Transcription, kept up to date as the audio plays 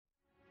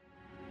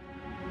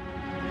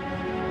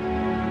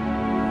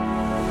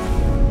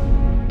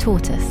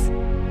Tortoise.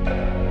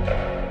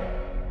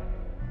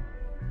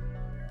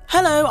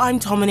 Hello, I'm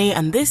Tomini,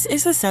 and this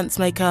is The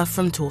Sensemaker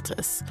from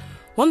Tortoise.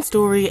 One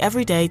story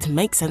every day to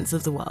make sense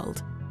of the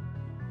world.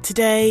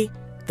 Today,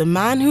 the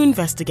man who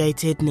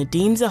investigated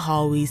Nadhim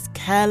Zahawi's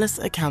careless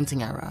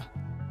accounting error.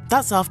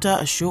 That's after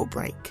a short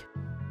break.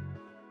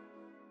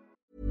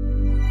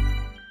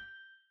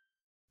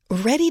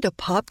 Ready to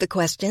pop the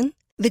question?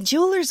 The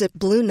jewelers at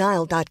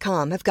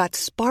BlueNile.com have got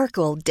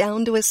sparkle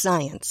down to a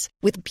science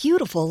with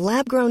beautiful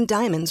lab-grown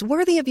diamonds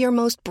worthy of your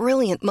most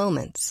brilliant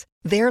moments.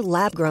 Their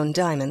lab-grown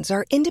diamonds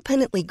are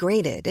independently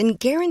graded and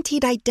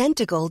guaranteed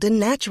identical to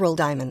natural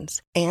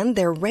diamonds, and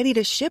they're ready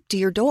to ship to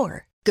your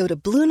door. Go to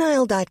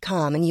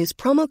BlueNile.com and use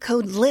promo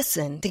code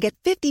LISTEN to get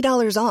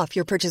 $50 off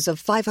your purchase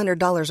of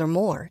 $500 or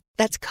more.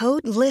 That's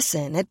code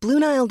LISTEN at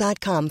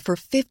BlueNile.com for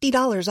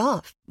 $50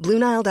 off.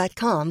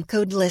 BlueNile.com,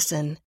 code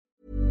LISTEN.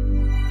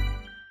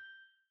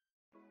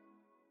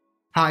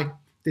 Hi,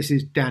 this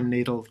is Dan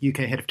Needle, UK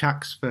Head of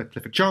Tax for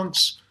Clifford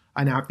Chance.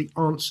 I now have the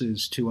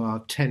answers to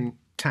our 10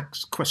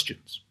 tax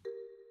questions.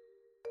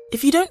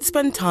 If you don't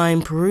spend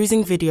time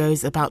perusing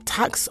videos about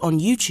tax on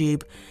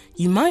YouTube,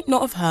 you might not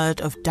have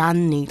heard of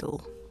Dan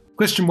Needle.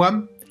 Question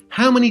 1.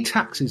 How many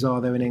taxes are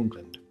there in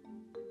England?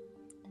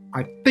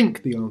 I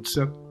think the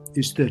answer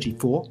is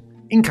 34.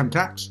 Income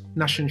tax,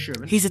 national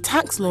insurance. He's a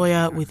tax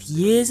lawyer with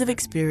years of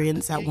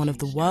experience at one of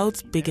the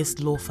world's biggest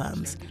law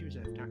firms.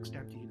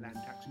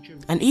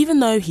 And even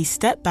though he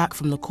stepped back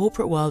from the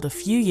corporate world a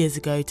few years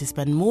ago to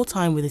spend more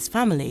time with his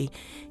family,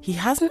 he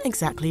hasn't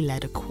exactly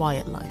led a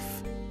quiet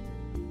life.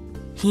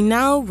 He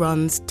now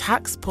runs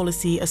Tax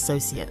Policy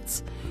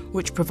Associates,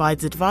 which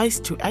provides advice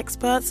to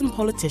experts and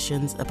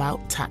politicians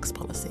about tax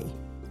policy.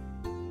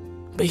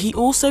 But he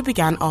also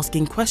began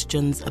asking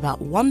questions about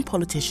one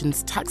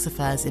politician's tax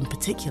affairs in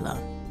particular.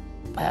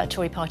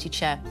 Tory party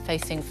chair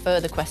facing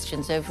further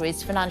questions over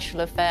his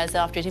financial affairs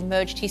after it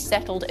emerged he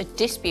settled a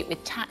dispute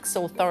with tax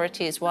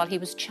authorities while he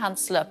was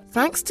Chancellor.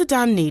 Thanks to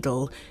Dan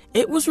Needle,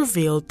 it was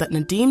revealed that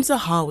Nadhim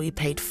Zahawi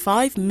paid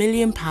 £5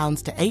 million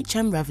to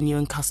HM Revenue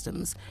and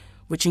Customs,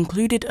 which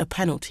included a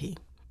penalty.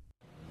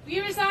 Will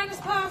you resign as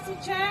party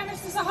chair,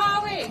 Mr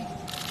Zahawi?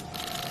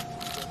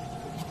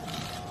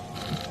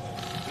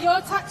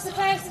 Your tax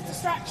affairs a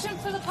distraction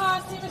for the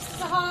party,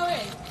 Mr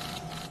Zahawi.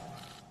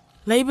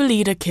 Labour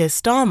leader Keir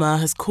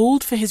Starmer has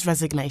called for his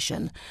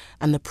resignation,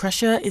 and the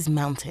pressure is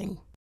mounting.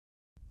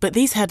 But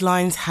these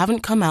headlines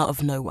haven't come out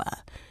of nowhere.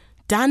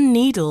 Dan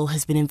Needle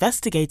has been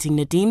investigating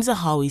Nadhim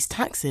Zahawi's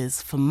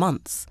taxes for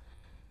months.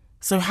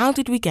 So how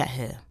did we get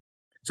here?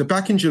 So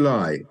back in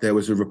July, there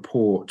was a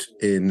report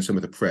in some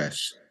of the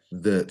press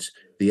that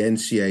the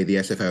NCA, the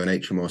SFO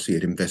and HMRC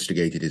had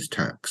investigated his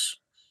tax.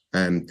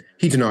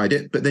 He denied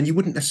it, but then you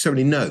wouldn't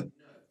necessarily know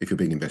if you're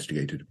being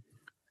investigated.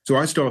 So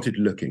I started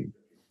looking,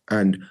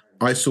 and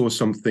I saw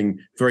something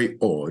very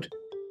odd.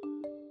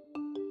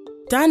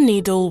 Dan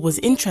Needle was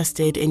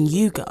interested in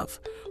YouGov,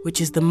 which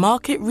is the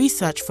market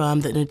research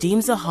firm that Nadhim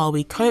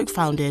Zahawi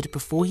co-founded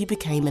before he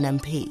became an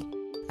MP,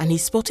 and he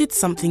spotted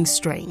something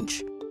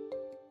strange.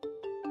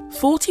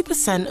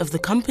 40% of the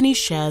company's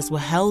shares were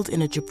held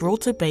in a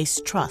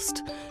Gibraltar-based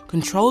trust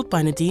controlled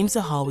by Nadhim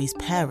Zahawi's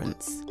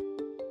parents.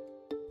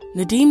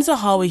 Nadhim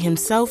Zahawi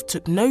himself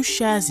took no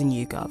shares in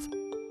YouGov.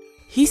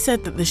 He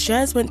said that the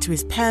shares went to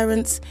his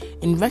parents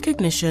in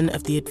recognition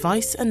of the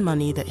advice and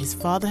money that his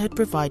father had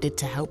provided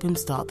to help him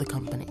start the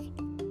company.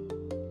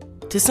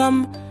 To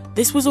some,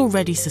 this was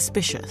already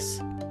suspicious.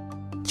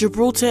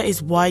 Gibraltar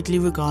is widely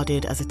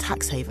regarded as a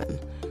tax haven,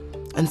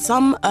 and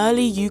some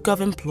early YouGov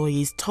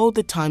employees told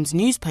the Times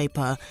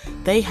newspaper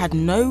they had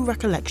no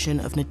recollection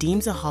of Nadhim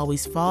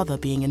Zahawi's father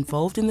being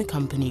involved in the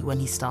company when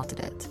he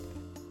started it.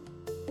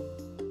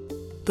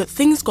 But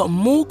things got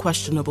more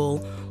questionable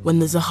when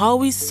the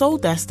Zahawis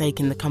sold their stake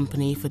in the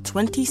company for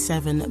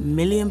 £27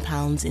 million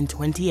in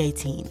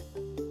 2018.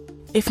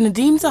 If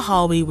Nadhim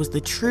Zahawi was the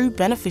true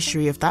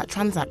beneficiary of that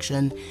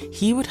transaction,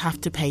 he would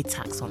have to pay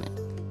tax on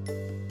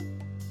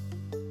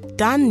it.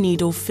 Dan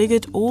Needle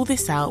figured all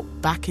this out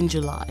back in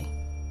July.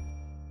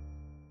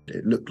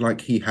 It looked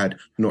like he had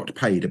not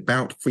paid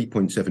about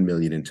 3.7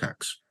 million in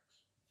tax.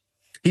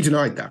 He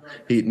denied that.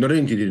 He not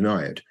only did he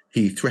deny it,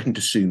 he threatened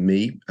to sue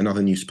me and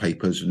other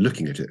newspapers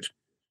looking at it.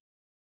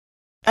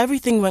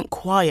 Everything went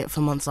quiet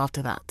for months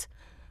after that,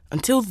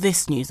 until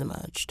this news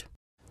emerged.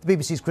 The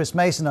BBC's Chris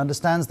Mason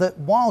understands that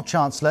while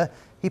Chancellor,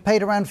 he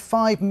paid around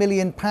 £5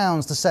 million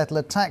to settle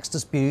a tax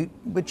dispute,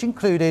 which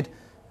included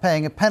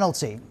paying a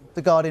penalty.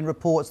 The Guardian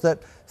reports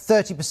that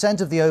 30%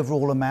 of the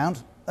overall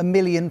amount, £1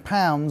 million,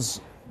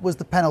 was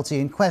the penalty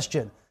in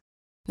question.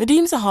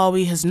 Nadhim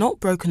Zahawi has not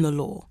broken the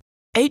law.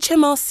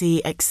 HMRC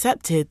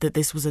accepted that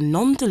this was a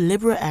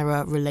non-deliberate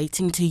error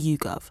relating to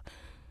YouGov.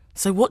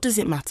 So what does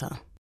it matter?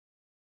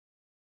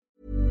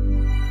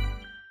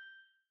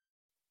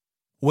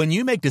 When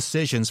you make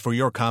decisions for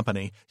your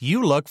company,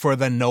 you look for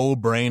the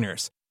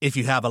no-brainers. If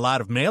you have a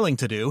lot of mailing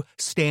to do,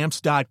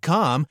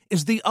 Stamps.com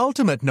is the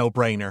ultimate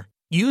no-brainer.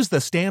 Use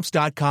the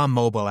Stamps.com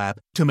mobile app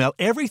to mail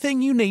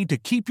everything you need to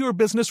keep your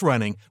business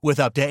running with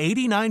up to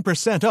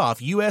 89%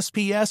 off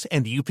USPS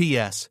and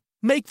UPS.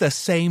 Make the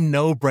same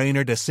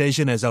no-brainer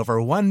decision as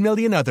over 1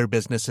 million other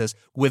businesses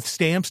with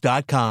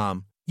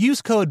Stamps.com.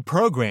 Use code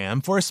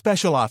PROGRAM for a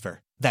special offer.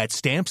 That's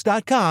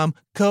Stamps.com,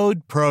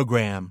 code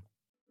PROGRAM.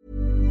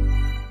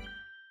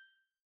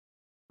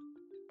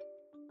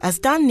 As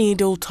Dan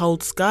Needle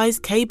told Sky's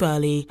Kay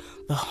Burley,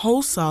 the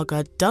whole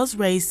saga does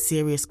raise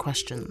serious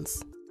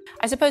questions.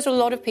 I suppose a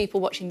lot of people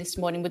watching this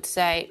morning would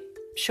say,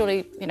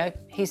 surely,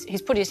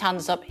 he's put his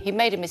hands up, he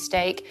made a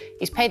mistake,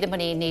 he's paid the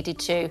money he needed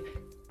to,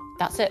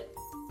 that's it.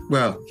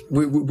 Well,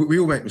 we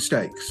all make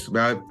mistakes.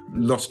 I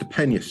lost a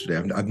pen yesterday.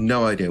 I have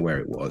no idea where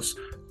it was.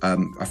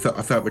 I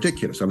felt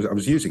ridiculous. I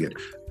was using it.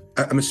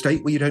 A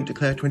mistake where you don't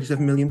declare £27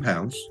 million?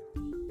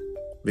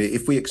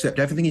 If we accept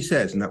everything he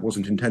says and that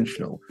wasn't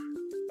intentional,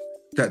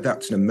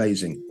 that's an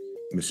amazing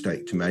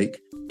mistake to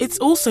make. It's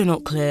also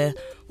not clear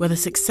whether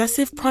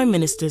successive prime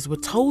ministers were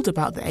told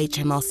about the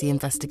HMRC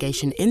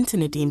investigation into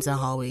Nadhim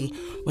Zahawi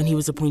when he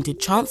was appointed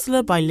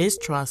Chancellor by Liz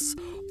Truss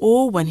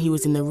or when he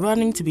was in the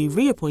running to be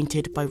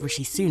reappointed by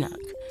Rishi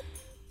Sunak.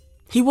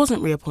 He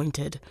wasn't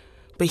reappointed,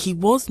 but he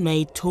was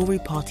made Tory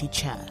party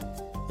chair,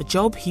 a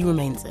job he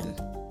remains in.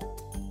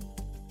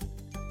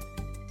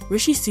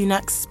 Rishi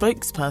Sunak's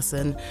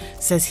spokesperson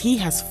says he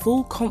has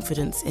full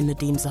confidence in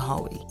Nadhim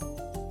Zahawi.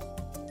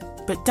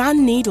 But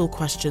Dan Needle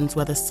questions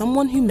whether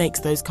someone who makes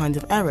those kinds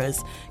of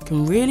errors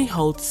can really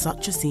hold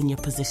such a senior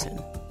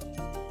position.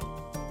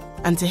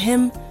 And to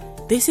him,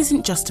 this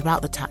isn't just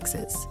about the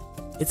taxes.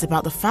 It's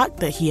about the fact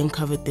that he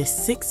uncovered this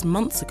 6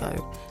 months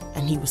ago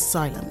and he was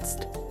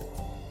silenced.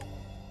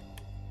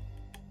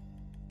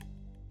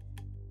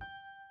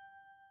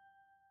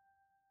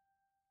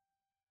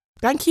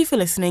 Thank you for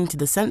listening to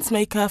The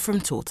Sensemaker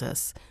from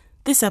Tortoise.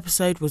 This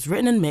episode was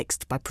written and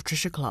mixed by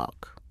Patricia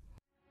Clark.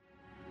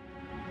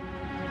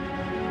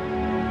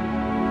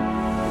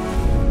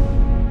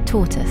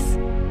 Tortoise.